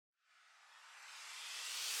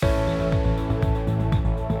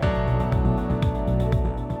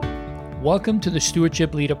Welcome to the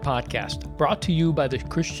Stewardship Leader Podcast, brought to you by the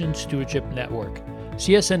Christian Stewardship Network.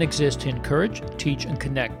 CSN exists to encourage, teach, and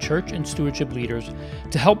connect church and stewardship leaders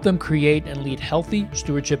to help them create and lead healthy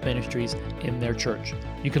stewardship ministries in their church.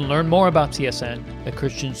 You can learn more about CSN at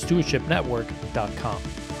ChristianStewardshipNetwork.com.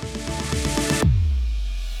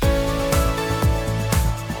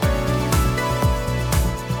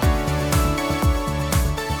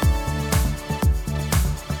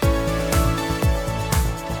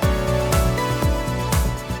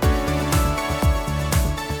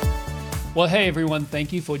 Well, hey everyone,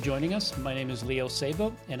 thank you for joining us. My name is Leo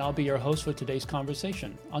Savo, and I'll be your host for today's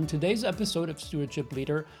conversation. On today's episode of Stewardship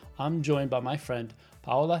Leader, I'm joined by my friend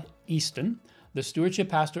Paola Easton, the Stewardship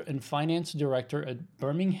Pastor and Finance Director at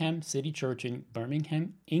Birmingham City Church in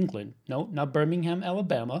Birmingham, England. No, not Birmingham,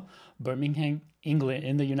 Alabama, Birmingham, England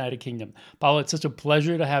in the United Kingdom. Paola, it's such a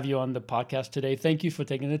pleasure to have you on the podcast today. Thank you for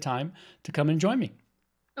taking the time to come and join me.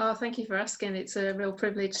 Oh, thank you for asking. It's a real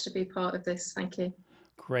privilege to be part of this. Thank you.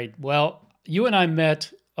 Great. Well, you and I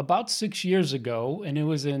met about 6 years ago, and it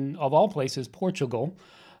was in, of all places, Portugal,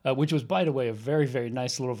 which was, by the way, a very, very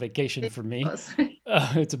nice little vacation for me.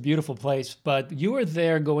 It's a beautiful place. But you were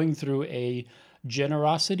there going through a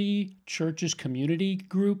Generosity Churches community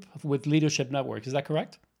group with Leadership Network. Is that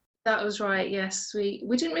correct? That was right, yes. We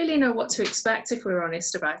didn't really know what to expect, if we were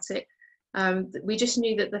honest about it. We just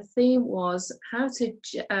knew that the theme was how to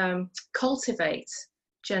cultivate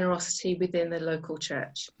generosity within the local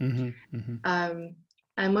church. And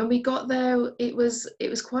when we got there, it was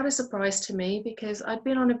quite a surprise to me, because I'd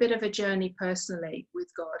been on a bit of a journey personally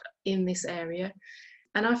with God in this area,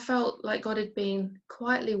 and I felt like God had been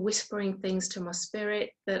quietly whispering things to my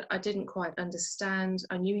spirit that I didn't quite understand.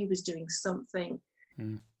 I knew he was doing something.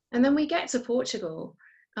 And then we get to Portugal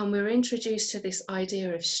and we're introduced to this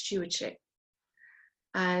idea of stewardship,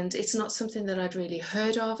 and it's not something that I'd really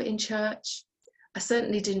heard of in church. I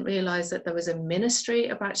certainly didn't realize that there was a ministry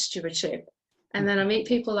about stewardship. And then I meet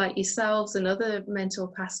people like yourselves and other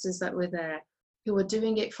mentor pastors that were there who were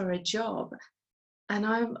doing it for a job. And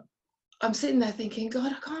I'm sitting there thinking,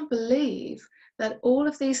 God, I can't believe that all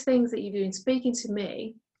of these things that you've been speaking to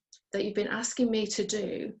me, that you've been asking me to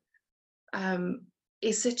do,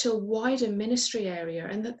 is such a wider ministry area,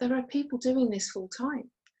 and that there are people doing this full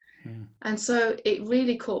time. And so it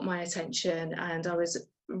really caught my attention, and I was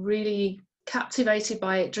really captivated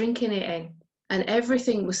by it, drinking it in, and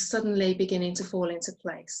everything was suddenly beginning to fall into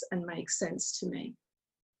place and make sense to me.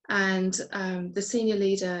 And the senior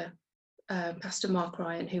leader, Pastor Mark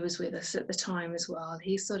Ryan, who was with us at the time as well,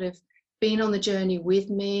 he's sort of been on the journey with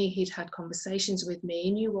me. He'd had conversations with me. He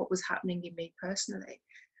knew what was happening in me personally.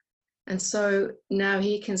 And so now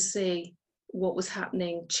he can see what was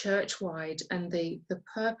happening church-wide and the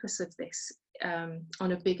purpose of this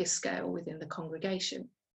on a bigger scale within the congregation.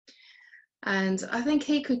 And I think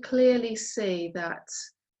he could clearly see that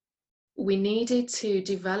we needed to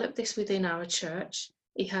develop this within our church.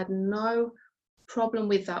 He had no problem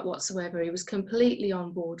with that whatsoever. He was completely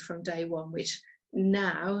on board from day one, which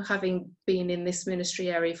now, having been in this ministry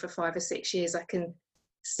area for 5 or 6 years, I can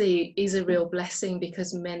see is a real blessing,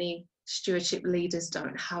 because many stewardship leaders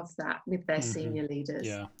don't have that with their senior leaders.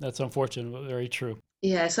 Yeah, that's unfortunate, but very true.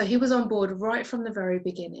 Yeah, so he was on board right from the very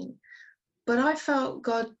beginning. But I felt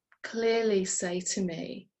God clearly say to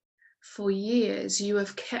me, for years you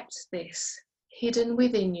have kept this hidden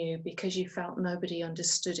within you because you felt nobody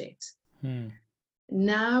understood it.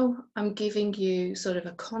 Now I'm giving you sort of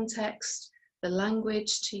a context, the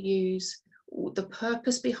language to use, the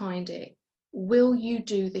purpose behind it. Will you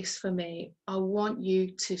do this for me? I want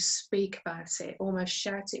you to speak about it, almost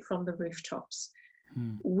shout it from the rooftops.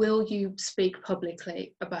 Will you speak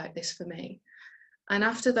publicly about this for me? And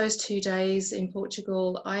after those 2 days in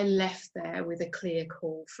Portugal, I left there with a clear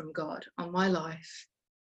call from God on my life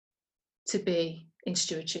to be in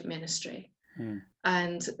stewardship ministry.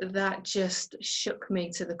 And that just shook me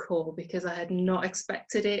to the core, because I had not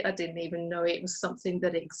expected it. I didn't even know it was something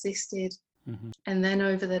that existed. And then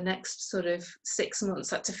over the next sort of 6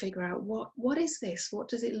 months, I had to figure out what is this? What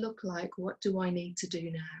does it look like? What do I need to do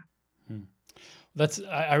now?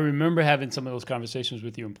 I remember having some of those conversations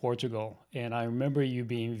with you in Portugal, and I remember you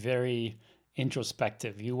being very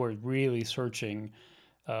introspective. You were really searching,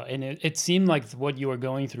 and it seemed like what you were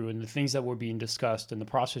going through and the things that were being discussed and the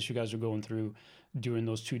process you guys were going through during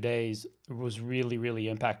those 2 days was really, really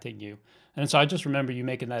impacting you. And so I just remember you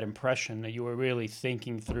making that impression that you were really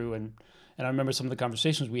thinking through, and I remember some of the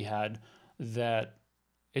conversations we had, that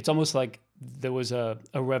it's almost like there was a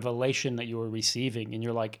revelation that you were receiving, and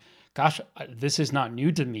you're like, gosh, this is not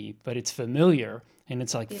new to me, but it's familiar. And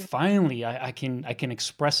it's like Yeah. finally I can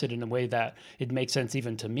express it in a way that it makes sense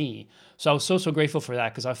even to me. So I was so grateful for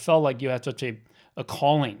that because I felt like you had such a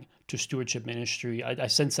calling to stewardship ministry. I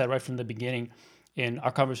sensed that right from the beginning. And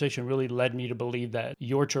our conversation really led me to believe that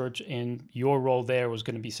your church and your role there was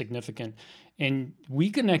going to be significant. And we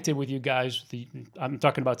connected with you guys. I'm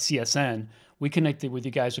talking about CSN. We connected with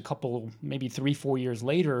you guys a couple, maybe 3, 4 years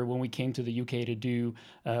later when we came to the UK to do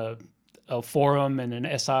a forum and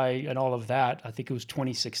an SI and all of that. I think it was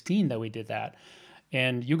 2016 that we did that.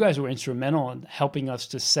 And you guys were instrumental in helping us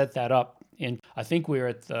to set that up. And I think we were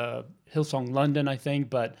at the Hillsong London, I think,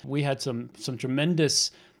 but we had some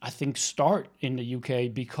tremendous, I think, start in the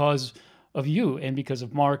UK because of you and because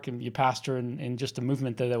of Mark and your pastor and just the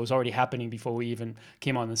movement that was already happening before we even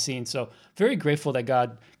came on the scene. So very grateful that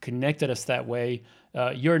God connected us that way.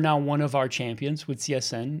 You're now one of our champions with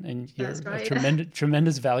CSN, and you're That's a right.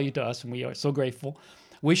 tremendous value to us, and we are so grateful.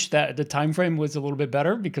 Wish that the time frame was a little bit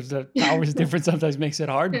better because the hours difference sometimes makes it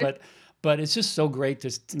hard, but it's just so great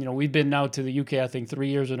to we've been now to the UK I think 3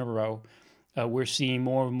 years in a row. We're seeing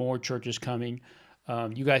more and more churches coming.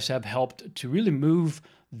 You guys have helped to really move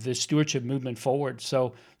the stewardship movement forward.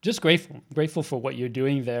 So just grateful for what you're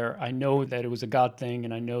doing there. I know that it was a God thing,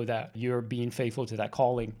 and I know that you're being faithful to that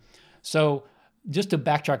calling. So just to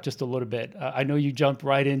backtrack just a little bit, I know you jumped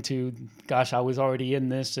right into, gosh, I was already in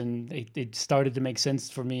this, and it started to make sense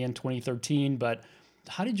for me in 2013. But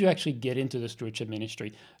how did you actually get into the stewardship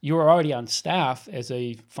ministry? You were already on staff as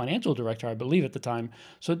a financial director, I believe, at the time.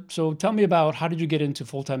 So tell me about how did you get into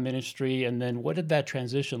full-time ministry, and then what did that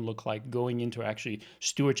transition look like going into actually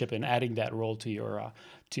stewardship and adding that role to your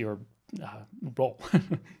role?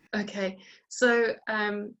 Okay. So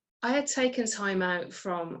I had taken time out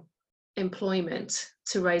from employment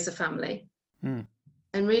to raise a family Hmm.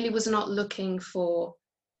 and really was not looking for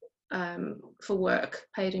work,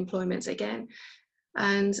 paid employment again.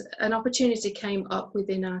 And an opportunity came up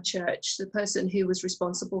within our church. The person who was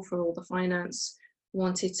responsible for all the finance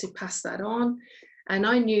wanted to pass that on. And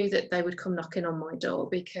I knew that they would come knocking on my door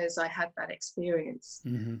because I had that experience.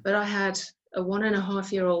 Mm-hmm. But I had a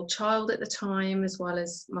 1.5-year-old child at the time, as well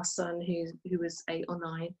as my son who was 8 or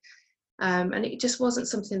 9. And it just wasn't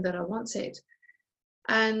something that I wanted.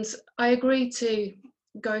 And I agreed to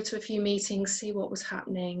go to a few meetings, see what was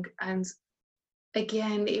happening. And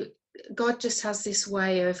again, God just has this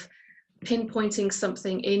way of pinpointing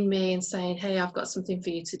something in me and saying, hey, I've got something for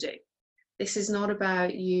you to do. This is not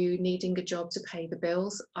about you needing a job to pay the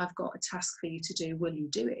bills. I've got a task for you to do. Will you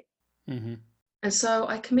do it? Mm-hmm. And so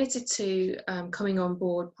I committed to coming on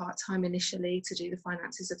board part-time initially to do the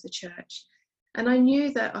finances of the church. And I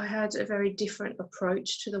knew that I had a very different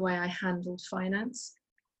approach to the way I handled finance,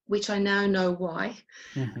 which I now know why.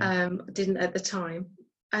 Didn't at the time.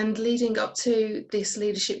 And leading up to this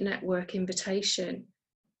Leadership Network invitation,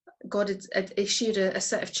 God had issued a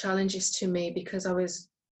set of challenges to me because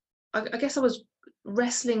I guess I was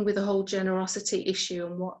wrestling with the whole generosity issue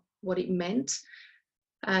and what it meant.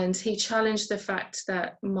 And he challenged the fact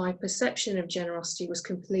that my perception of generosity was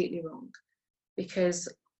completely wrong because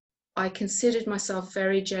I considered myself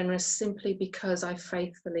very generous simply because I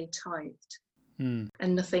faithfully tithed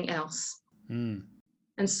and nothing else.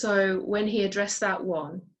 And so when he addressed that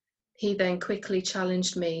one, he then quickly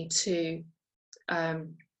challenged me to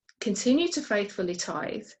continue to faithfully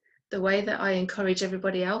tithe the way that I encourage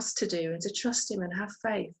everybody else to do and to trust him and have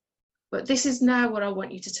faith. But this is now what I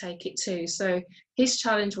want you to take it to. So his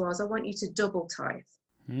challenge was, I want you to double tithe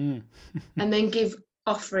and then give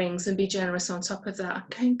offerings and be generous on top of that. I'm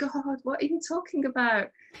going, God, what are you talking about?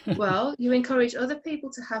 Well, you encourage other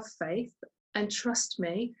people to have faith and trust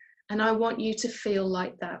me. And I want you to feel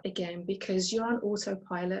like that again because you're on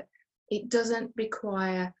autopilot. It doesn't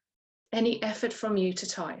require any effort from you to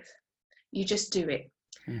tithe. You just do it.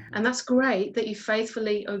 And that's great that you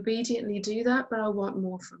faithfully, obediently do that, but I want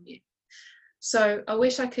more from you. So I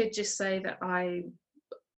wish I could just say that I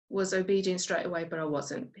was obedient straight away, but I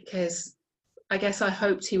wasn't because I guess I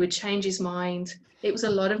hoped he would change his mind. It was a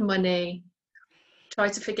lot of money. Try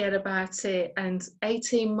to forget about it. And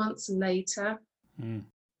 18 months later,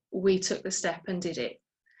 we took the step and did it.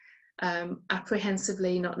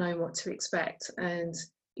 Apprehensively, not knowing what to expect. And,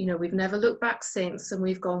 we've never looked back since, and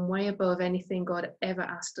we've gone way above anything God ever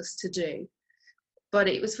asked us to do. But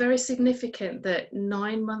it was very significant that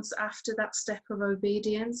 9 months after that step of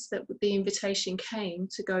obedience, that the invitation came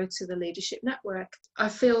to go to the Leadership Network. I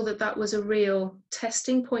feel that that was a real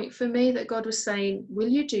testing point for me, that God was saying, will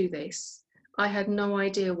you do this? I had no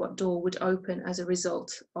idea what door would open as a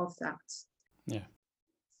result of that. Yeah.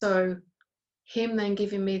 So him then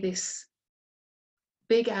giving me this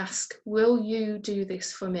big ask, will you do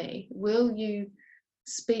this for me? Will you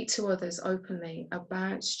speak to others openly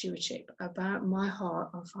about stewardship, about my heart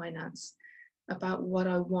on finance, about what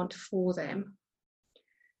I want for them,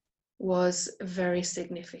 was very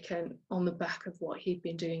significant on the back of what he'd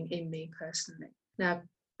been doing in me personally. Now,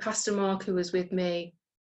 Pastor Mark, who was with me,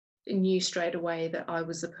 knew straight away that I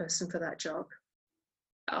was the person for that job.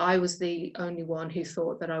 I was the only one who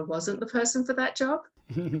thought that I wasn't the person for that job.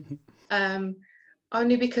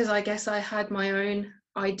 Only because I guess I had my own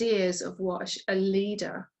ideas of what a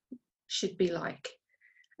leader should be like.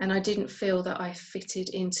 And I didn't feel that I fitted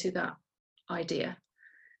into that idea.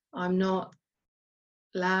 I'm not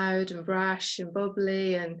loud and brash and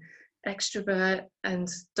bubbly and extrovert, and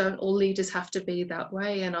don't all leaders have to be that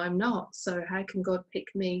way? And I'm not. So how can God pick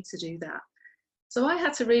me to do that? So I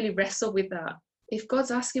had to really wrestle with that. If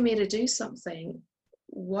God's asking me to do something,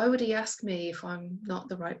 why would he ask me if I'm not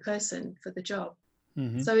the right person for the job?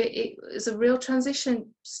 Mm-hmm. So it was a real transition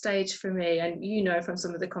stage for me. And you know, from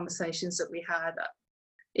some of the conversations that we had,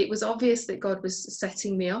 it was obvious that God was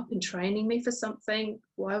setting me up and training me for something.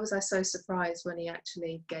 Why was I so surprised when he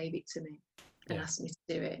actually gave it to me and asked me to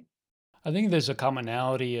do it? I think there's a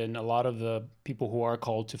commonality in a lot of the people who are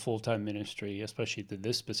called to full-time ministry, especially to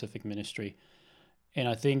this specific ministry. And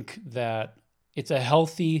I think that it's a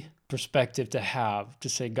healthy perspective to have, to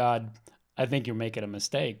say, God, I think you're making a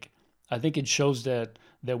mistake. I think it shows that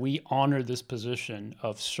we honor this position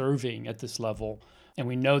of serving at this level, and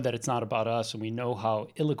we know that it's not about us, and we know how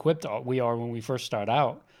ill-equipped we are when we first start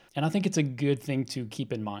out. And I think it's a good thing to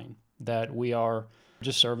keep in mind that we are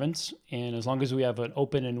just servants, and as long as we have an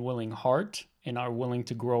open and willing heart and are willing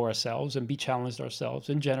to grow ourselves and be challenged ourselves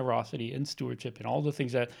in generosity and stewardship and all the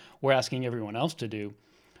things that we're asking everyone else to do,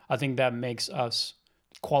 I think that makes us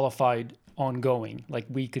qualified ongoing. Like,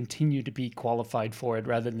 we continue to be qualified for it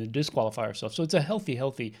rather than disqualify ourselves. So it's a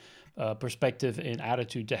healthy perspective and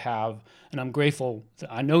attitude to have. And I'm grateful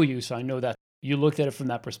that I know you, so I know that you looked at it from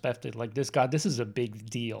that perspective. Like, this is a big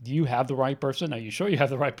deal. Do you have the right person? Are you sure you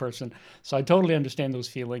have the right person? So I totally understand those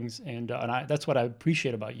feelings. And that's what I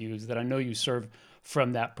appreciate about you, is that I know you serve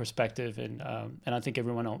from that perspective. And I think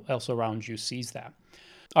everyone else around you sees that.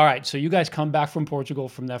 All right, so you guys come back from Portugal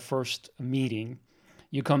from that first meeting.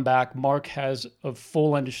 You come back, Mark has a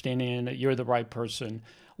full understanding that you're the right person.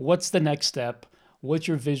 What's the next step? What's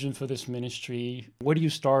your vision for this ministry? Where do you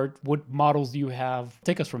start? What models do you have?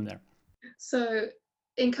 Take us from there. So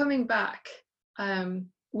in coming back,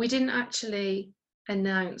 we didn't actually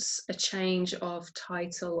announce a change of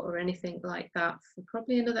title or anything like that for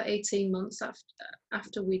probably another 18 months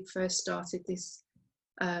after we'd first started this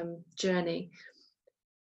journey.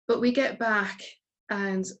 But we get back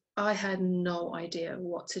and I had no idea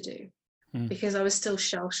what to do because I was still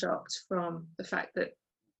shell-shocked from the fact that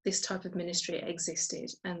this type of ministry existed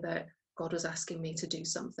and that God was asking me to do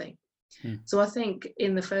something. So I think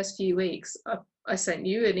in the first few weeks, I sent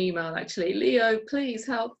you an email actually, Leo, please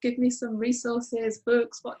help, give me some resources,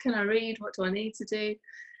 books, what can I read, what do I need to do?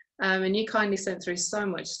 And you kindly sent through so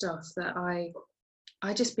much stuff that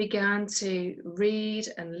I just began to read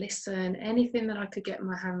and listen, anything that I could get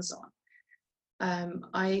my hands on.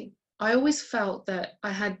 I always felt that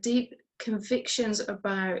I had deep convictions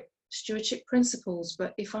about stewardship principles,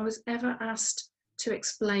 but if I was ever asked to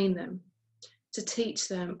explain them, to teach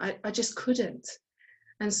them, I just couldn't.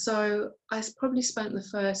 And so I probably spent the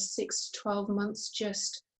first 6 to 12 months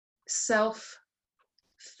just self-feeding,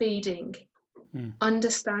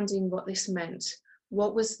 understanding what this meant.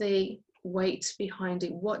 What was the weight behind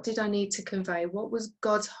it? What did I need to convey? What was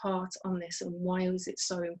God's heart on this, and why was it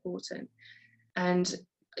so important? And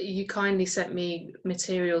you kindly sent me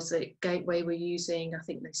materials that Gateway were using. I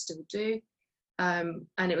think they still do. And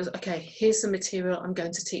it was, okay, here's some material. I'm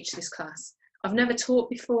going to teach this class. I've never taught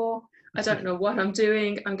before. I don't know what I'm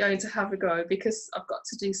doing. I'm going to have a go because I've got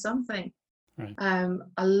to do something. Right.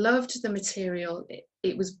 I loved the material.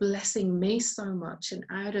 It was blessing me so much. And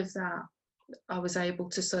out of that, I was able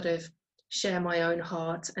to sort of share my own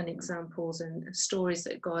heart and examples and stories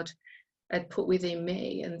that God had put within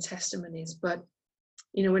me and testimonies. But,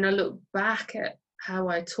 you know, when I look back at how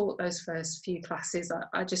I taught those first few classes,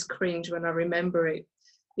 I just cringe when I remember it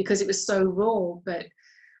because it was so raw. But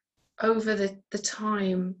over the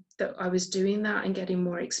time that I was doing that and getting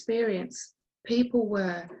more experience, people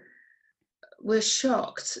were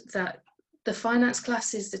shocked that the finance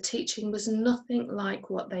classes, the teaching was nothing like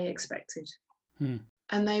what they expected.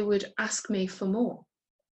 And they would ask me for more.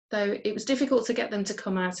 Though it was difficult to get them to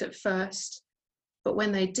come out at first, but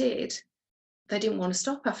when they did, they didn't want to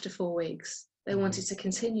stop after 4 weeks. They wanted to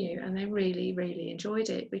continue, and they really, really enjoyed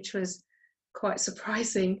it, which was quite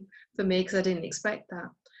surprising for me because I didn't expect that.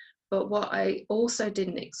 But what I also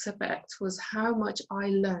didn't expect was how much I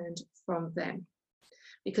learned from them.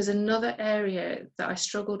 Because another area that I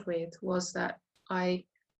struggled with was that I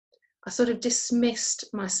sort of dismissed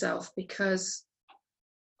myself because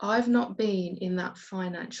I've not been in that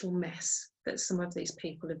financial mess that some of these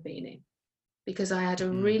people have been in. Because I had a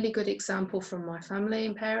really good example from my family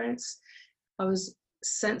and parents. I was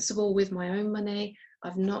sensible with my own money.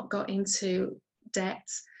 I've not got into debt.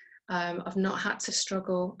 I've not had to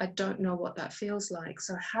struggle. I don't know what that feels like.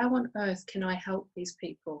 So how on earth can I help these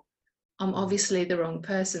people? I'm obviously the wrong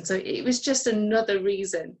person. So it was just another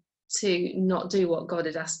reason to not do what God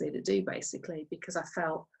had asked me to do, basically, because I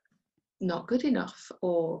felt not good enough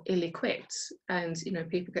or ill-equipped. And,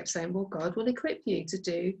 people kept saying, well, God will equip you to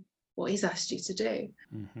do what he's asked you to do.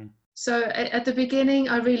 Mm-hmm. So at the beginning,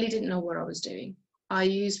 I really didn't know what I was doing. I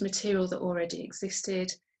used material that already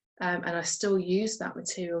existed, and I still use that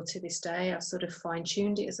material to this day. I've sort of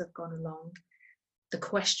fine-tuned it as I've gone along. The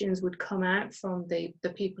questions would come out from the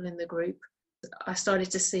people in the group. I started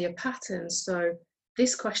to see a pattern. So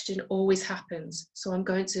this question always happens. So I'm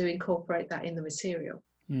going to incorporate that in the material.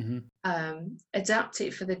 Mm-hmm. Adapt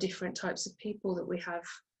it for the different types of people that we have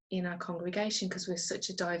in our congregation, because we're such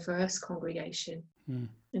a diverse congregation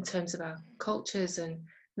in terms of our cultures and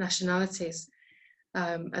nationalities.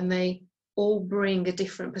 And they all bring a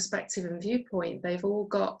different perspective and viewpoint. They've all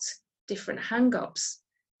got different hang-ups.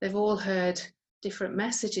 They've all heard different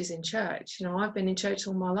messages in church. I've been in church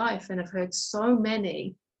all my life and I've heard so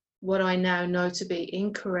many what I now know to be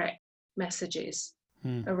incorrect messages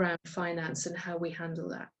around finance and how we handle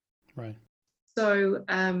that. Right. So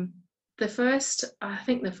the first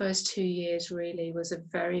 2 years really was a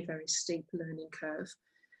very, very steep learning curve,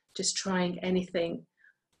 just trying anything,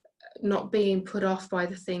 not being put off by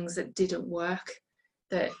the things that didn't work,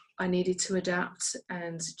 that I needed to adapt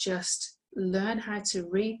and just learn how to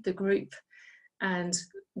read the group and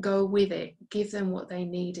go with it, give them what they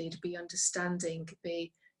needed, be understanding,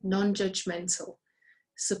 be non-judgmental,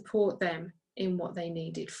 support them in what they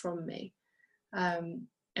needed from me.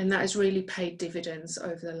 And that has really paid dividends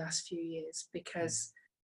over the last few years, because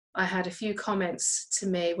I had a few comments to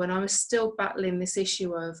me when I was still battling this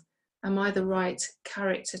issue of, am I the right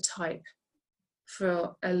character type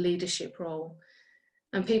for a leadership role?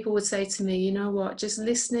 And people would say to me, you know what, just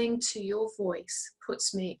listening to your voice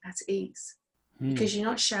puts me at ease, because you're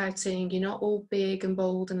not shouting, you're not all big and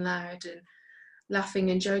bold and loud and laughing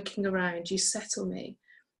and joking around. You settle me.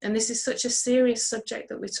 And this is such a serious subject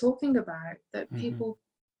that we're talking about, that people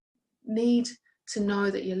need to know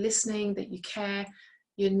that you're listening, that you care.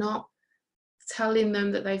 You're not telling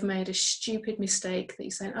them that they've made a stupid mistake, that you're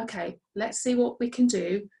saying, okay, let's see what we can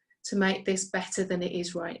do to make this better than it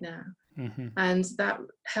is right now. And that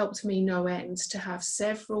helped me no end, to have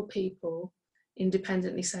several people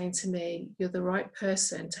independently saying to me, you're the right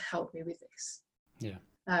person to help me with this.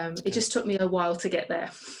 It just took me a while to get there.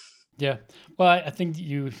 Yeah. Well, I think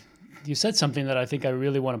you said something that I think I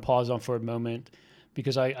really want to pause on for a moment,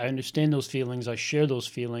 because I understand those feelings. I share those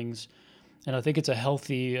feelings. And I think it's a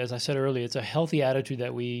healthy, as I said earlier, it's a healthy attitude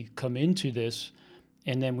that we come into this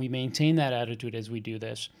and then we maintain that attitude as we do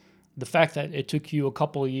this. The fact that it took you a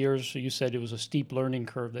couple of years, so you said it was a steep learning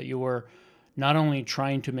curve, that you were not only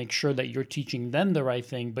trying to make sure that you're teaching them the right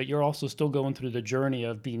thing, but you're also still going through the journey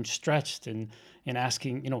of being stretched and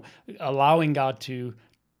asking, allowing God to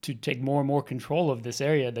take more and more control of this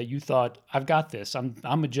area that you thought, I've got this.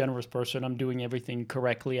 I'm a generous person. I'm doing everything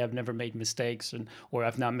correctly. I've never made mistakes, or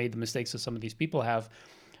I've not made the mistakes that some of these people have.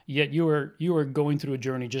 Yet you were going through a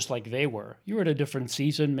journey just like they were. You were at a different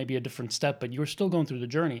season, maybe a different step, but you were still going through the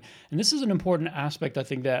journey. And this is an important aspect, I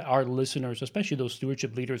think, that our listeners, especially those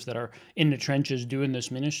stewardship leaders that are in the trenches doing this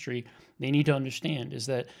ministry, they need to understand, is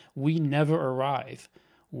that we never arrive.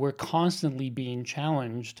 We're constantly being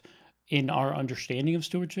challenged in our understanding of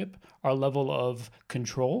stewardship, our level of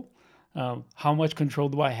control. How much control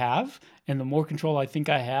do I have? And the more control I think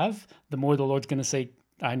I have, the more the Lord's going to say,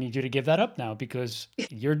 I need you to give that up now, because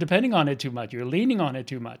you're depending on it too much. You're leaning on it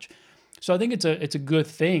too much. So I think it's a good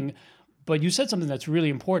thing. But you said something that's really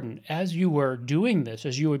important. As you were doing this,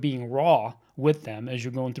 as you were being raw with them, as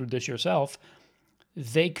you're going through this yourself,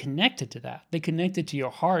 they connected to that. They connected to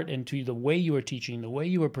your heart and to the way you were teaching, the way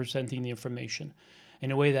you were presenting the information,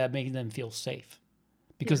 in a way that made them feel safe,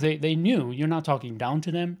 because they knew you're not talking down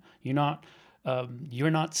to them. You're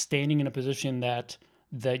not standing in a position that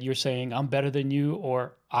you're saying, I'm better than you,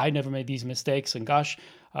 or I never made these mistakes, and gosh,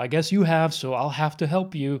 I guess you have, so I'll have to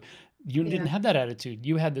help you. You didn't have that attitude.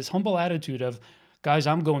 You had this humble attitude of, guys,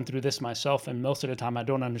 I'm going through this myself, and most of the time I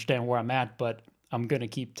don't understand where I'm at, but I'm going to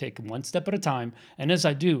keep taking one step at a time. And as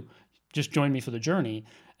I do, just join me for the journey.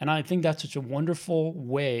 And I think that's such a wonderful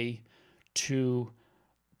way to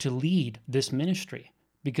lead this ministry,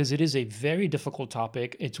 because it is a very difficult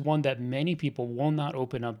topic. It's one that many people will not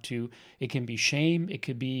open up to. It can be shame, it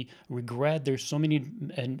could be regret. There's so many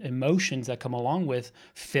emotions that come along with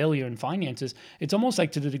failure in finances. It's almost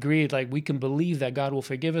like, to the degree like we can believe that God will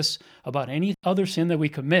forgive us about any other sin that we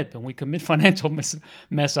commit, but when we commit financial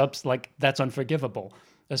mess ups, like that's unforgivable,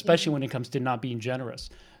 especially when it comes to not being generous.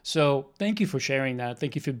 So thank you for sharing that.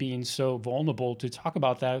 Thank you for being so vulnerable to talk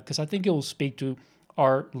about that, because I think it will speak to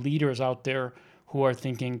our leaders out there who are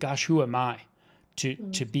thinking, gosh, who am I to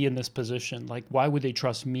be in this position? Like, why would they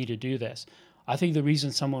trust me to do this? I think the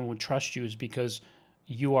reason someone would trust you is because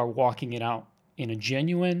you are walking it out in a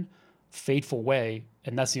genuine, faithful way,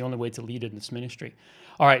 and that's the only way to lead in this ministry.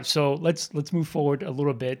 All right, so let's move forward a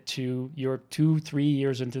little bit to your 2-3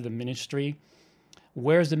 years into the ministry.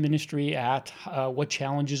 Where's the ministry at? What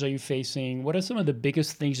challenges are you facing? What are some of the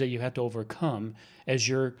biggest things that you had to overcome as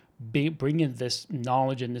you're bringing this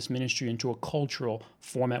knowledge and this ministry into a cultural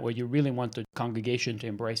format where you really want the congregation to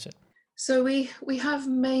embrace it? So we have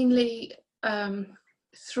mainly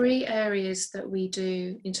 3 areas that we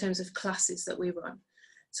do in terms of classes that we run.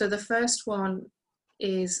 So the first one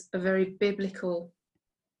is a very biblical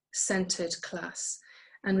centered class,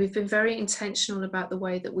 and we've been very intentional about the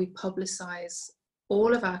way that we publicize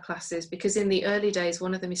all of our classes, because in the early days,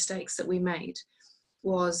 one of the mistakes that we made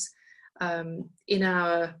was in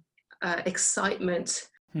our excitement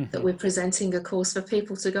that we're presenting a course for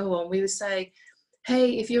people to go on, we would say,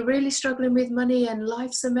 hey, if you're really struggling with money and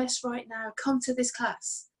life's a mess right now, come to this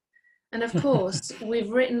class. And of course, we've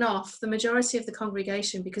written off the majority of the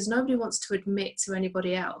congregation because nobody wants to admit to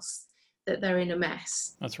anybody else that they're in a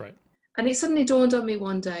mess. That's right. And it suddenly dawned on me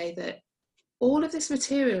one day that all of this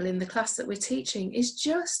material in the class that we're teaching is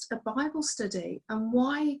just a Bible study. And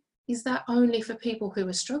why is that only for people who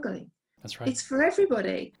are struggling? That's right. It's for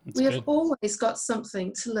everybody. That's we good. have always got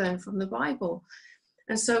something to learn from the Bible.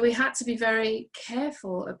 And so we had to be very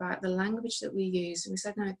careful about the language that we use. And we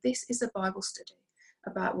said, no, this is a Bible study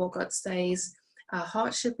about what God says our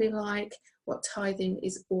heart should be like, what tithing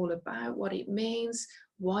is all about, what it means,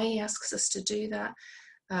 why he asks us to do that,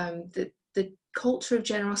 the culture of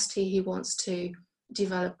generosity he wants to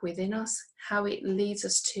develop within us, how it leads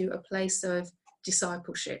us to a place of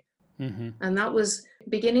discipleship. And that was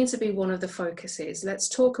beginning to be one of the focuses. Let's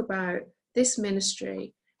talk about this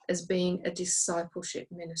ministry as being a discipleship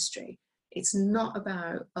ministry. It's not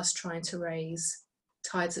about us trying to raise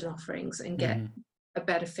tithes and offerings and get a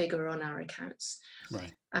better figure on our accounts.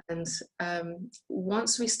 Right. And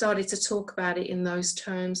once we started to talk about it in those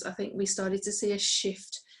terms, I think we started to see a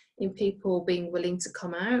shift in people being willing to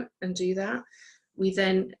come out and do that. We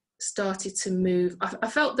then started to move. I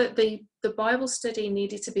felt that the Bible study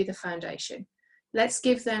needed to be the foundation. Let's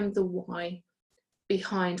give them the why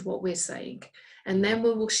behind what we're saying, and then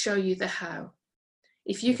we will show you the how.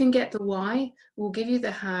 If you can get the why, we'll give you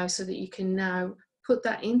the how so that you can now put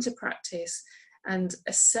that into practice and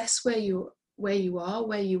assess where you are,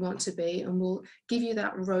 where you want to be, and we'll give you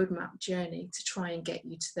that roadmap journey to try and get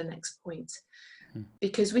you to the next point.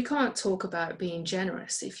 Because we can't talk about being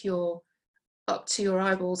generous if you're up to your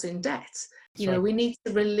eyeballs in debt. You know, we need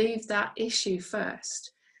to relieve that issue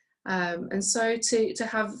first. And so to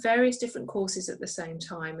have various different courses at the same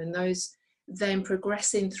time, and those then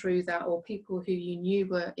progressing through that, or people who you knew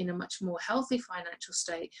were in a much more healthy financial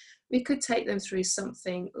state, we could take them through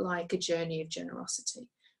something like a journey of generosity,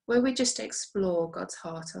 where we just explore God's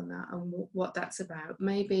heart on that and what that's about.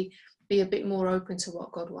 Maybe be a bit more open to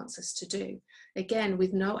what God wants us to do. Again,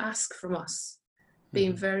 with no ask from us,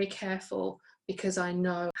 being very careful, because I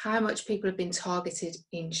know how much people have been targeted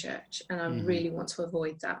in church, and I really want to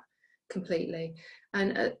avoid that completely.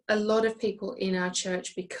 And a lot of people in our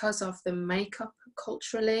church, because of the makeup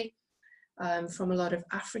culturally from a lot of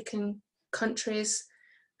African countries,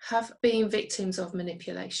 have been victims of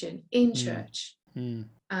manipulation in church.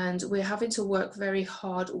 And we're having to work very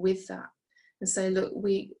hard with that and say, look,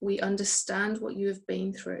 we understand what you have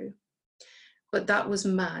been through, but that was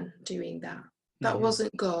man doing that. That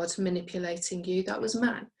wasn't God manipulating you, that was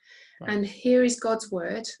man. Right. And here is God's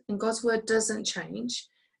word, and God's word doesn't change,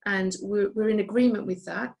 and we're in agreement with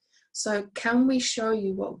that. So can we show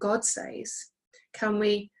you what God says? Can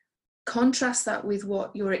we contrast that with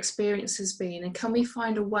what your experience has been? And can we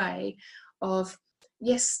find a way of,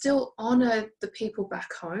 yes, still honor the people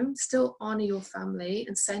back home, still honor your family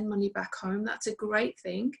and send money back home? That's a great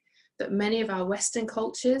thing that many of our Western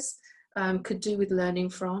cultures could do with learning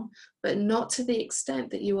from, but not to the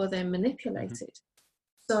extent that you are then manipulated.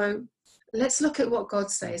 So let's look at what God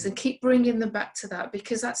says and keep bringing them back to that,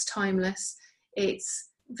 because that's timeless. It's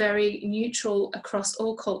very neutral across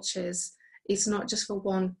all cultures. It's not just for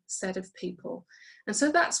one set of people. And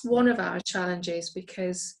so that's one of our challenges,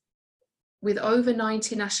 because with over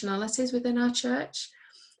 90 nationalities within our church,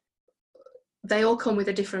 they all come with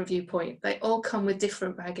a different viewpoint. They all come with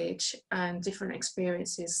different baggage and different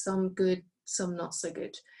experiences, some good, some not so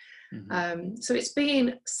good. So it's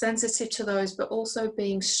being sensitive to those, but also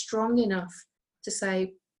being strong enough to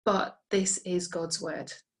say, but this is God's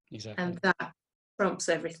word. Exactly. And that trumps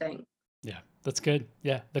everything. Yeah, that's good.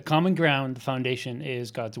 Yeah, the common ground, the foundation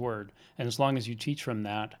is God's word. And as long as you teach from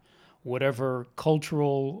that, whatever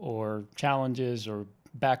cultural or challenges or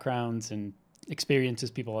backgrounds and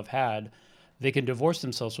experiences people have had, they can divorce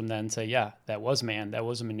themselves from that and say, yeah, that was man, that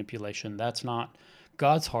was a manipulation. That's not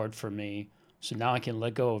God's heart for me. So now I can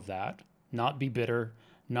let go of that, not be bitter,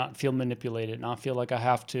 not feel manipulated, not feel like I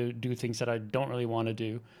have to do things that I don't really want to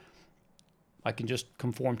do. I can just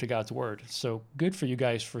conform to God's word. So good for you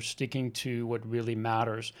guys for sticking to what really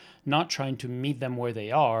matters, not trying to meet them where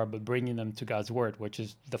they are, but bringing them to God's word, which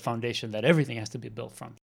is the foundation that everything has to be built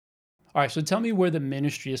from. All right, so tell me where the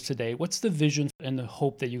ministry is today. What's the vision and the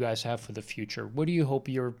hope that you guys have for the future? What do you hope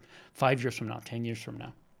you're 5 years from now, 10 years from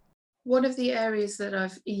now? One of the areas that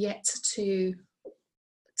I've yet to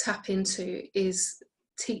tap into is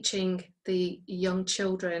teaching the young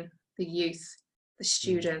children, the youth, the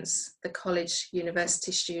students, the college,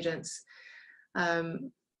 university students.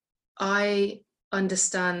 I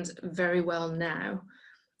understand very well now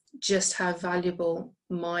just how valuable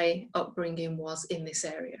my upbringing was in this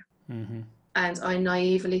area. And I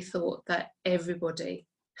naively thought that everybody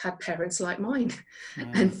had parents like mine,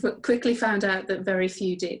 and quickly found out that very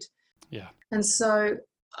few did. Yeah. And so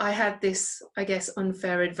I had this, I guess,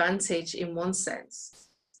 unfair advantage in one sense,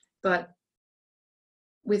 but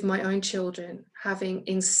with my own children, having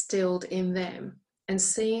instilled in them and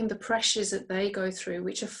seeing the pressures that they go through,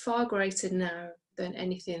 which are far greater now than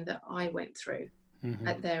anything that I went through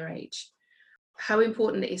at their age, how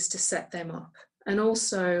important it is to set them up. And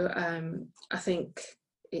also, I think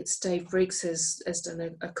it's Dave Briggs has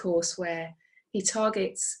done a course where he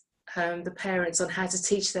targets the parents on how to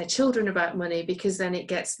teach their children about money, because then it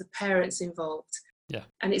gets the parents involved. Yeah.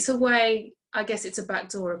 And it's a way, I guess it's a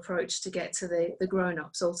backdoor approach to get to the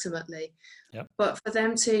grown-ups ultimately. Yep. But for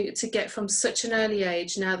them to get from such an early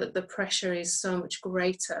age, now that the pressure is so much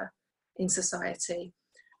greater in society,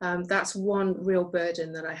 that's one real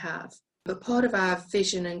burden that I have. But part of our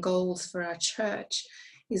vision and goals for our church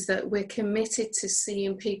is that we're committed to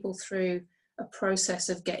seeing people through a process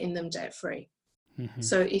of getting them debt-free.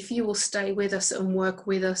 So if you will stay with us and work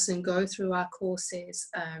with us and go through our courses,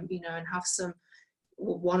 and have some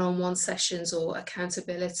one-on-one sessions or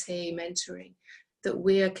accountability, mentoring, that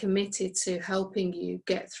we are committed to helping you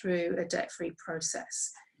get through a debt-free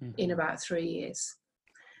process in about 3 years.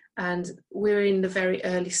 And we're in the very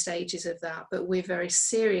early stages of that, but we're very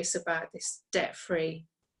serious about this debt-free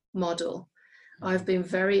model. I've been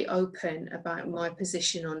very open about my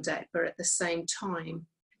position on debt, but at the same time,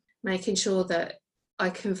 making sure that I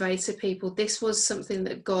convey to people, this was something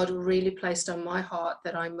that God really placed on my heart,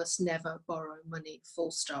 that I must never borrow money,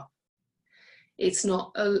 full stop. It's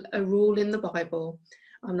not a rule in the Bible.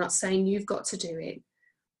 I'm not saying you've got to do it.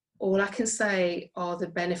 All I can say are the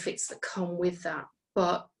benefits that come with that.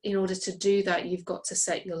 But in order to do that, you've got to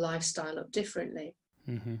set your lifestyle up differently.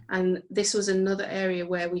 And this was another area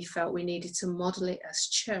where we felt we needed to model it as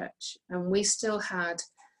church. And we still had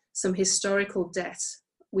some historical debt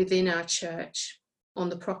within our church on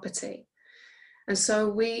the property. And so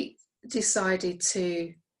we decided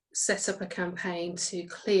to set up a campaign to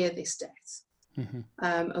clear this debt.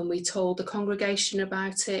 And we told the congregation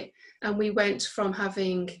about it. And we went from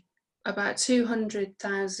having about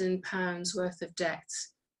 £200,000 worth of debt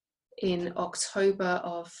in October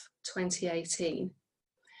of 2018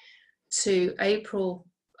 to April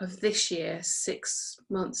of this year, 7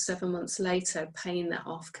 months later, paying that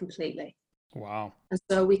off completely. Wow. And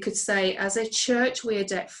so we could say, as a church, we are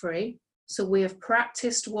debt-free. So we have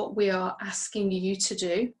practiced what we are asking you to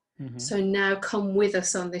do. So now come with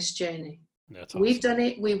us on this journey. That's awesome. We've done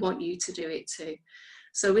it. We want you to do it too.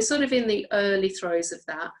 So we're sort of in the early throes of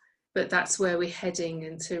that, but that's where we're heading,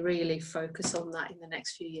 and to really focus on that in the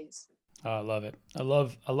next few years. I love it. I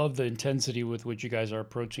love the intensity with which you guys are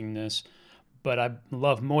approaching this, but I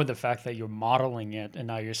love more the fact that you're modeling it, and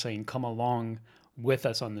now you're saying, come along with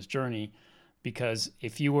us on this journey. Because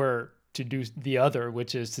if you were to do the other,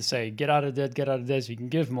 which is to say, get out of debt so you can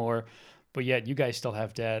give more, but yet you guys still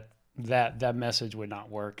have debt, that message would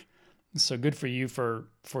not work. So good for you for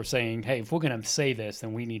saying, hey, if we're going to say this,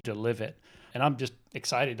 then we need to live it. And I'm just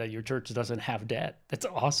excited that your church doesn't have debt. That's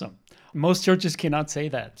awesome. Most churches cannot say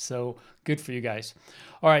that. So good for you guys.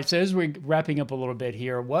 All right. So as we're wrapping up a little bit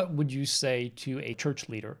here, what would you say to a church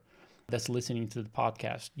leader that's listening to the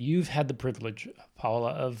podcast? You've had the privilege,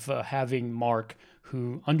 Paula, of having Mark,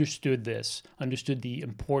 who understood this, understood the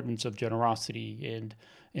importance of generosity and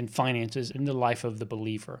in finances in the life of the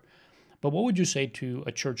believer. But what would you say to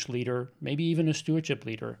a church leader, maybe even a stewardship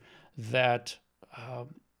leader, that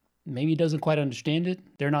maybe doesn't quite understand it?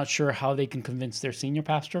 They're not sure how they can convince their senior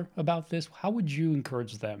pastor about this. How would you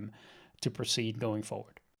encourage them to proceed going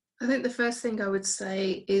forward? I think the first thing I would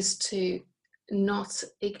say is to not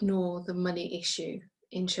ignore the money issue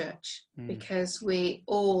in church, because we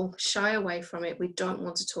all shy away from it. We don't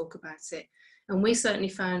want to talk about it. And we certainly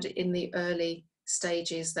found in the early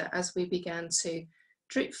stages that as we began to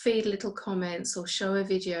drip feed little comments or show a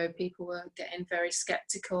video, people were getting very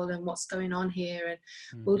skeptical and what's going on here.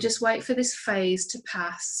 And we'll just wait for this phase to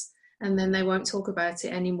pass and then they won't talk about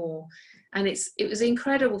it anymore. And it was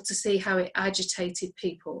incredible to see how it agitated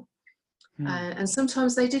people. And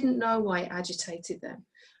sometimes they didn't know why it agitated them.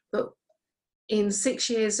 But in 6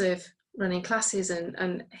 years of running classes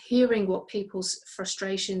and hearing what people's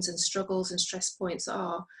frustrations and struggles and stress points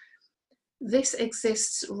are, this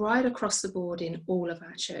exists right across the board in all of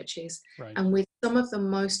our churches, Right. and with some of the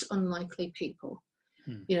most unlikely people.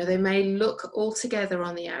 You know, they may look all together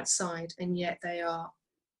on the outside, and yet they are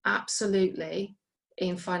absolutely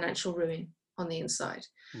in financial ruin on the inside.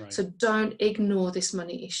 Right. So don't ignore this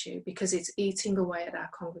money issue, because it's eating away at our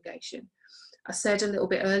congregation. I said a little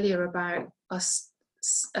bit earlier about us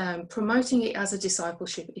promoting it as a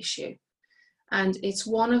discipleship issue. And it's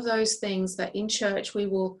one of those things that in church we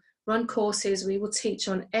will run courses, we will teach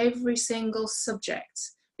on every single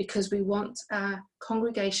subject, because we want our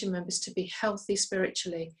congregation members to be healthy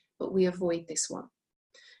spiritually, but we avoid this one.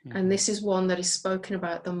 And this is one that is spoken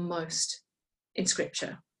about the most in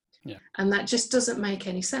scripture. Yeah. And that just doesn't make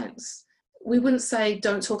any sense. We wouldn't say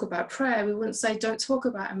don't talk about prayer. We wouldn't say don't talk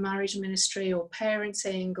about a marriage ministry or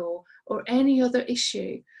parenting or any other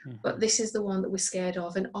issue. But this is the one that we're scared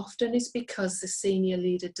of. And often it's because the senior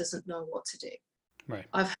leader doesn't know what to do. Right.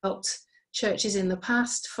 I've helped churches in the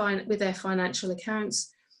past with their financial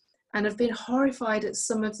accounts, and have been horrified at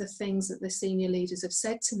some of the things that the senior leaders have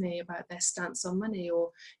said to me about their stance on money,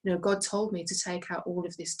 or, you know, God told me to take out all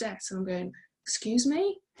of this debt. And I'm going, excuse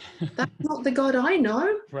me? That's not the God I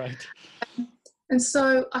know. Right. And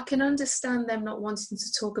so I can understand them not wanting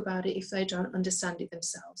to talk about it if they don't understand it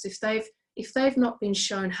themselves, if they've not been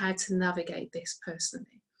shown how to navigate this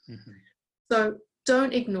personally. So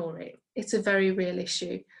don't ignore it. It's a very real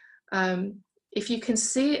issue. If you can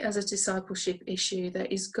see it as a discipleship issue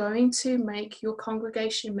that is going to make your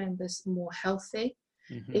congregation members more healthy,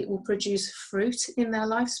 it will produce fruit in their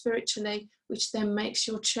life spiritually, which then makes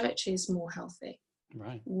your churches more healthy.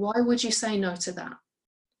 Right. Why would you say no to that?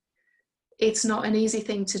 It's not an easy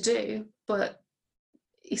thing to do, but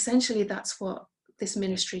essentially that's what this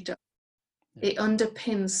ministry does. It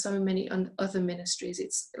underpins so many other ministries.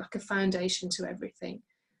 It's like a foundation to everything.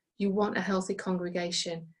 You want a healthy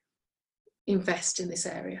congregation, invest in this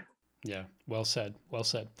area. Yeah, well said. Well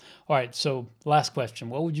said. All right, so last question.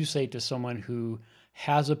 What would you say to someone who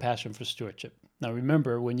has a passion for stewardship? Now,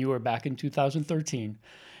 remember when you were back in 2013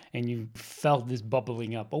 and you felt this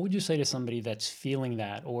bubbling up, what would you say to somebody that's feeling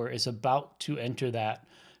that or is about to enter that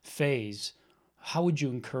phase? How would you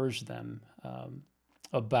encourage them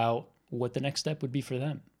about what the next step would be for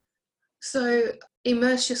them? So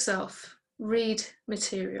immerse yourself. Read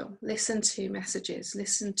material, listen to messages,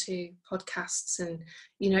 listen to podcasts. And,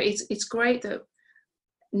 you know, it's great that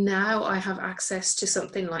now I have access to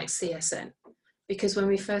something like CSN, because when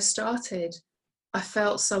we first started, I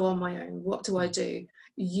felt so on my own. What do I do?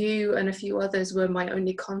 You and a few others were my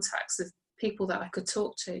only contacts of people that I could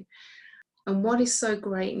talk to. And what is so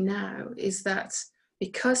great now is that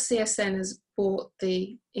because CSN has brought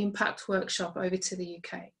the Impact Workshop over to the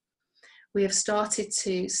UK, we have started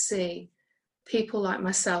to see people like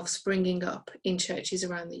myself springing up in churches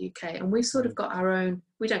around the UK. And we've sort of got our own,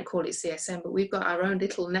 we don't call it CSN, but we've got our own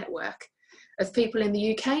little network of people in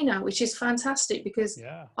the UK now, which is fantastic, because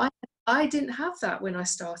I didn't have that when I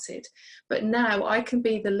started. But now I can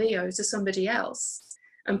be the Leo to somebody else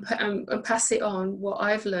and pass it on what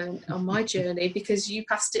I've learned on my journey, because you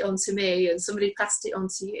passed it on to me and somebody passed it on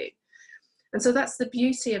to you. And so that's the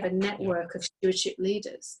beauty of a network of stewardship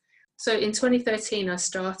leaders. So in 2013 I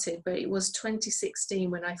started, but it was 2016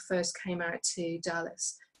 when I first came out to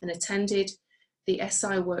Dallas and attended the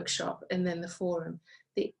SI workshop and then the forum.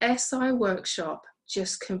 The SI workshop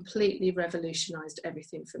just completely revolutionized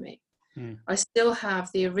everything for me. Mm. I still have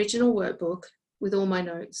the original workbook with all my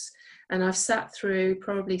notes, and I've sat through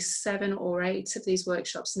probably 7 or 8 of these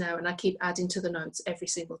workshops now, and I keep adding to the notes every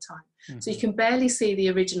single time. So you can barely see the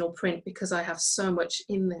original print because I have so much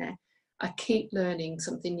in there. I keep learning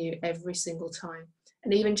something new every single time.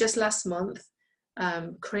 And even just last month,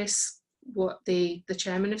 Chris, the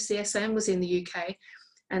chairman of CSN, was in the UK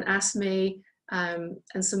and asked me and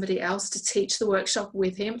somebody else to teach the workshop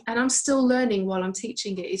with him. And I'm still learning while I'm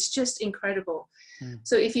teaching it. It's just incredible.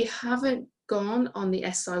 So if you haven't gone on the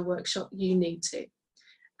SI workshop, you need to.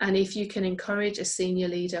 And if you can encourage a senior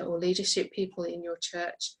leader or leadership people in your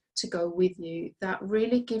church to go with you, that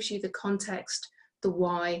really gives you the context, the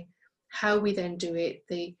why, how we then do it,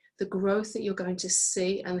 the growth that you're going to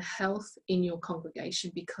see, and health in your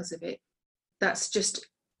congregation because of it. That's just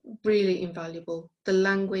really invaluable. The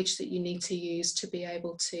language that you need to use to be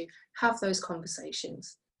able to have those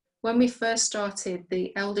conversations. When we first started,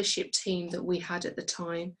 the eldership team that we had at the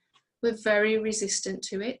time were very resistant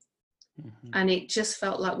to it. And it just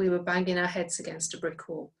felt like we were banging our heads against a brick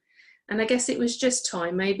wall. And I guess it was just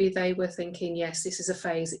time. Maybe they were thinking, yes, this is a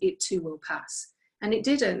phase, it too will pass. And it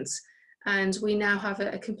didn't. And we now have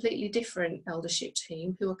a completely different eldership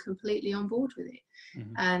team who are completely on board with it.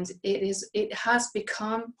 And it has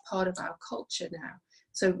become part of our culture now.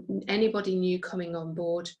 So anybody new coming on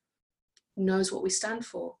board knows what we stand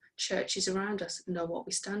for. Churches around us know what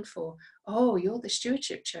we stand for. Oh, you're the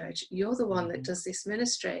stewardship church. You're the one that does this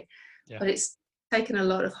ministry. Yeah. But it's taken a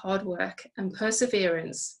lot of hard work and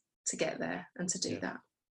perseverance to get there and to do that.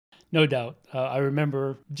 No doubt. I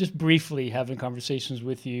remember just briefly having conversations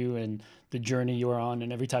with you and the journey you were on,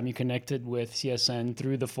 and every time you connected with CSN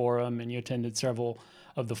through the forum, and you attended several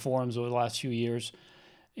of the forums over the last few years.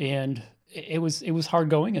 And it was hard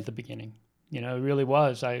going at the beginning. You know, it really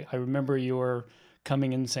was. I remember you were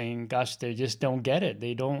coming and saying, gosh, they just don't get it.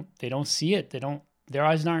 They don't see it. Their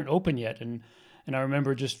eyes aren't open yet. And I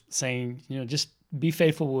remember just saying, you know, just be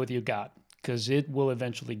faithful with what you got, because it will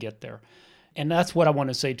eventually get there. And that's what I want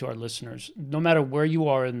to say to our listeners. No matter where you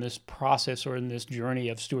are in this process or in this journey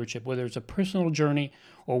of stewardship, whether it's a personal journey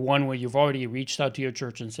or one where you've already reached out to your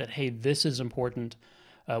church and said, hey, this is important.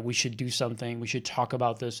 We should do something. We should talk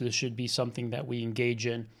about this. This should be something that we engage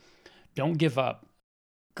in. Don't give up.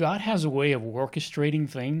 God has a way of orchestrating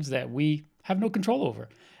things that we have no control over.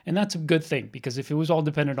 And that's a good thing, because if it was all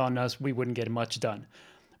dependent on us, we wouldn't get much done.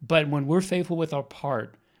 But when we're faithful with our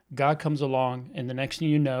part, God comes along, and the next thing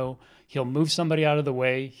you know, he'll move somebody out of the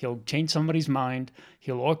way. He'll change somebody's mind.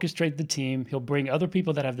 He'll orchestrate the team. He'll bring other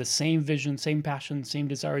people that have the same vision, same passion, same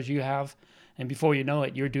desires you have. And before you know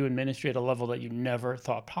it, you're doing ministry at a level that you never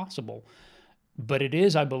thought possible. But it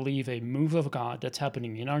is, I believe, a move of God that's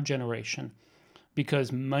happening in our generation,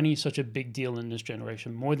 because money is such a big deal in this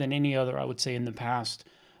generation, more than any other, I would say, in the past.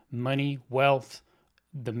 Money, wealth,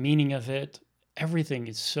 the meaning of it, everything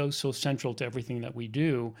is so central to everything that we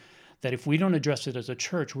do, that if we don't address it as a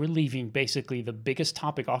church, we're leaving basically the biggest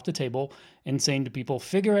topic off the table and saying to people,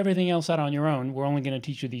 figure everything else out on your own. We're only going to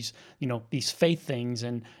teach you these faith things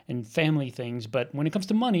and family things. But when it comes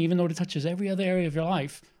to money, even though it touches every other area of your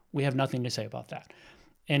life, we have nothing to say about that.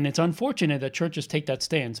 And it's unfortunate that churches take that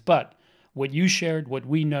stance. But what you shared, what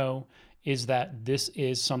we know, is that this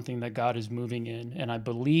is something that God is moving in. And I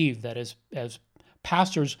believe that as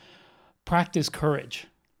pastors practice courage,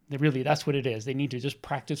 that's what it is. They need to just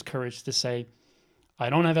practice courage to say, I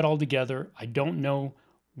don't have it all together. I don't know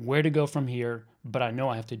where to go from here, but I know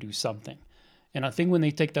I have to do something. And I think when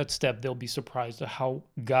they take that step, they'll be surprised at how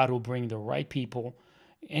God will bring the right people.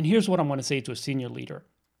 And here's what I want to say to a senior leader.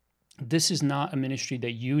 This is not a ministry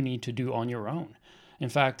that you need to do on your own. In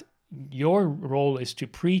fact, your role is to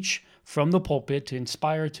preach from the pulpit, to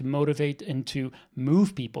inspire, to motivate, and to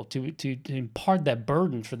move people, to impart that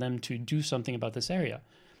burden for them to do something about this area.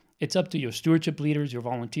 It's up to your stewardship leaders, your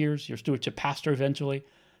volunteers, your stewardship pastor eventually,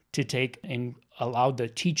 to take and allow the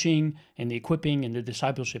teaching and the equipping and the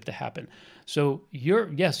discipleship to happen. So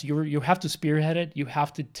you have to spearhead it. You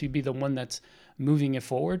have to be the one that's moving it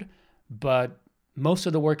forward. But most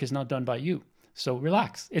of the work is not done by you. So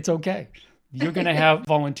relax. It's okay. You're going to have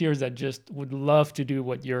volunteers that just would love to do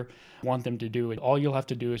what you want them to do. And all you'll have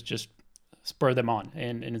to do is just spur them on,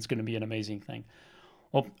 and it's going to be an amazing thing.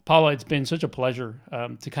 Well, Paula, it's been such a pleasure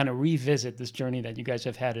to kind of revisit this journey that you guys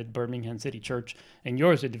have had at Birmingham City Church and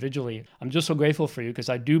yours individually. I'm just so grateful for you, because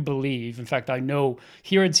I do believe, in fact, I know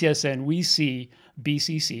here at CSN, we see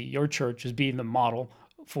BCC, your church, as being the model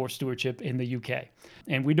for stewardship in the UK.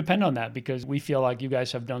 And we depend on that, because we feel like you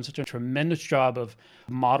guys have done such a tremendous job of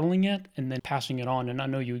modeling it and then passing it on. And I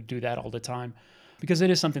know you do that all the time. because it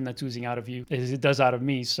is something that's oozing out of you, as it does out of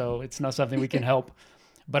me. So it's not something we can help.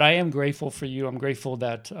 But I am grateful for you. I'm grateful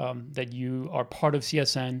that that you are part of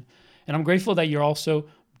CSN, and I'm grateful that you're also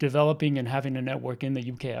developing and having a network in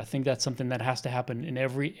the UK. I think that's something that has to happen in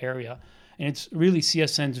every area. And it's really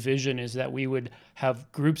CSN's vision is that we would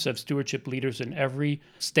have groups of stewardship leaders in every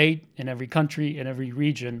state, in every country, in every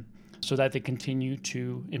region, so that they continue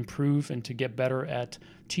to improve and to get better at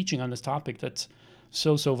teaching on this topic that's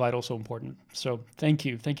so vital, so important. So thank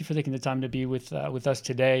you. Thank you for taking the time to be with us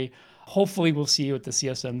today. Hopefully we'll see you at the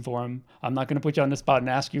CSN Forum. I'm not going to put you on the spot and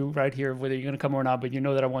ask you right here whether you're going to come or not, but you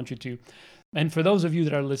know that I want you to. And for those of you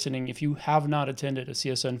that are listening, if you have not attended a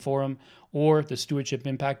CSN Forum or the Stewardship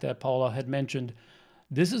Impact that Paula had mentioned,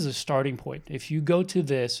 this is a starting point. If you go to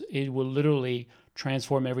this, it will literally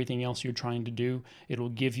transform everything else you're trying to do. It will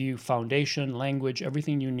give you foundation, language,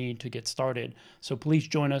 everything you need to get started. So please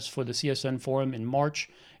join us for the CSN Forum in March.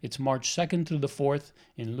 It's March 2nd through the 4th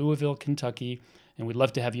in Louisville, Kentucky, and we'd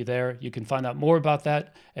love to have you there. You can find out more about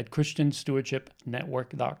that at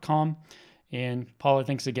christianstewardshipnetwork.com. And Paula,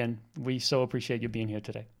 thanks again. We so appreciate you being here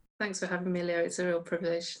today. Thanks for having me, Leo. It's a real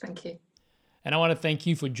privilege. Thank you. And I want to thank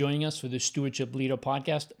you for joining us for the Stewardship Leader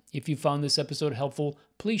podcast. If you found this episode helpful,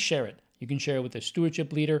 please share it. You can share it with a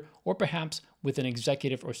stewardship leader or perhaps with an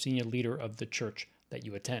executive or senior leader of the church that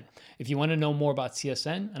you attend. If you want to know more about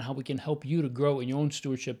CSN and how we can help you to grow in your own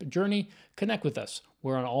stewardship journey, connect with us.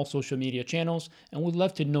 We're on all social media channels, and we'd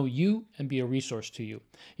love to know you and be a resource to you.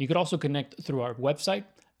 You could also connect through our website,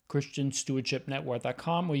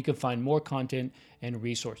 christianstewardshipnetwork.com, where you can find more content and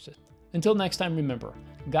resources. Until next time, remember,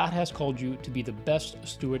 God has called you to be the best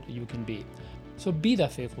steward you can be. So be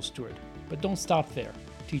that faithful steward, but don't stop there.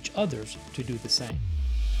 Teach others to do the same.